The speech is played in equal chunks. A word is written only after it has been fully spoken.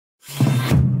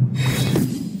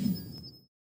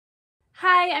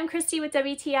Hi, I'm Christy with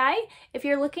WTI. If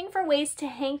you're looking for ways to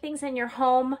hang things in your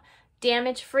home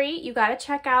damage-free, you gotta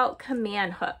check out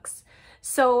command hooks.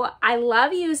 So I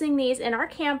love using these in our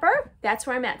camper. That's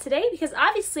where I'm at today because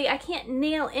obviously I can't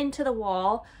nail into the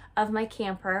wall of my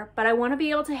camper, but I wanna be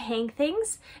able to hang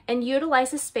things and utilize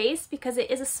the space because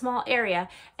it is a small area.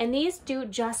 And these do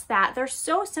just that. They're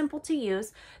so simple to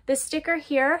use. The sticker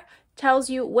here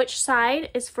tells you which side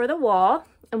is for the wall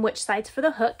and which side's for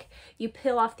the hook. You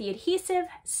peel off the adhesive,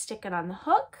 stick it on the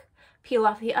hook, peel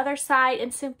off the other side,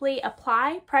 and simply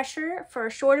apply pressure for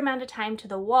a short amount of time to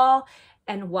the wall,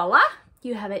 and voila,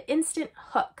 you have an instant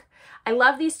hook. I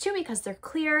love these too because they're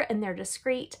clear and they're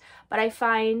discreet, but I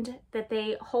find that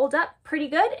they hold up pretty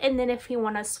good. And then if you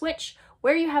want to switch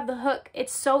where you have the hook,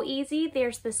 it's so easy.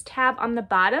 There's this tab on the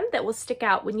bottom that will stick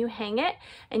out when you hang it,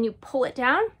 and you pull it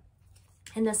down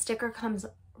and the sticker comes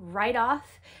right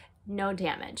off. No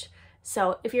damage.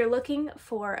 So if you're looking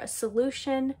for a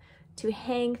solution to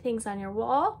hang things on your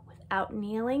wall without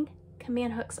nailing,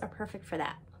 command hooks are perfect for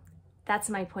that. That's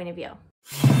my point of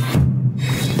view.